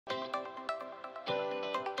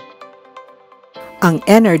Ang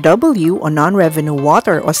NRW o Non-Revenue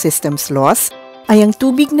Water o Systems Loss ay ang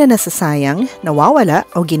tubig na nasasayang, nawawala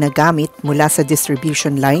o ginagamit mula sa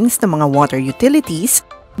distribution lines ng mga water utilities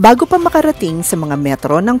bago pa makarating sa mga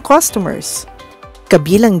metro ng customers.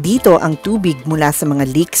 Kabilang dito ang tubig mula sa mga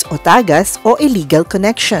leaks o tagas o illegal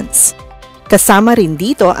connections. Kasama rin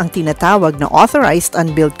dito ang tinatawag na authorized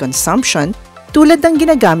unbilled consumption tulad ng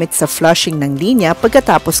ginagamit sa flushing ng linya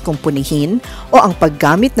pagkatapos kumpunihin o ang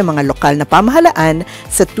paggamit ng mga lokal na pamahalaan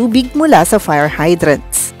sa tubig mula sa fire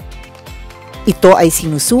hydrants. Ito ay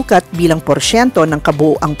sinusukat bilang porsyento ng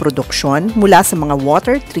kabuuang produksyon mula sa mga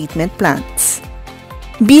water treatment plants.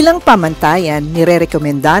 Bilang pamantayan,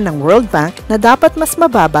 nirerekomenda ng World Bank na dapat mas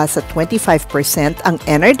mababa sa 25% ang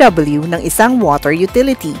NRW ng isang water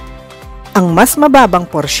utility. Ang mas mababang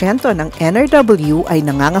porsyento ng NRW ay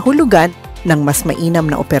nangangahulugan ng mas mainam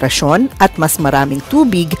na operasyon at mas maraming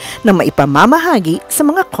tubig na maipamamahagi sa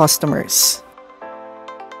mga customers.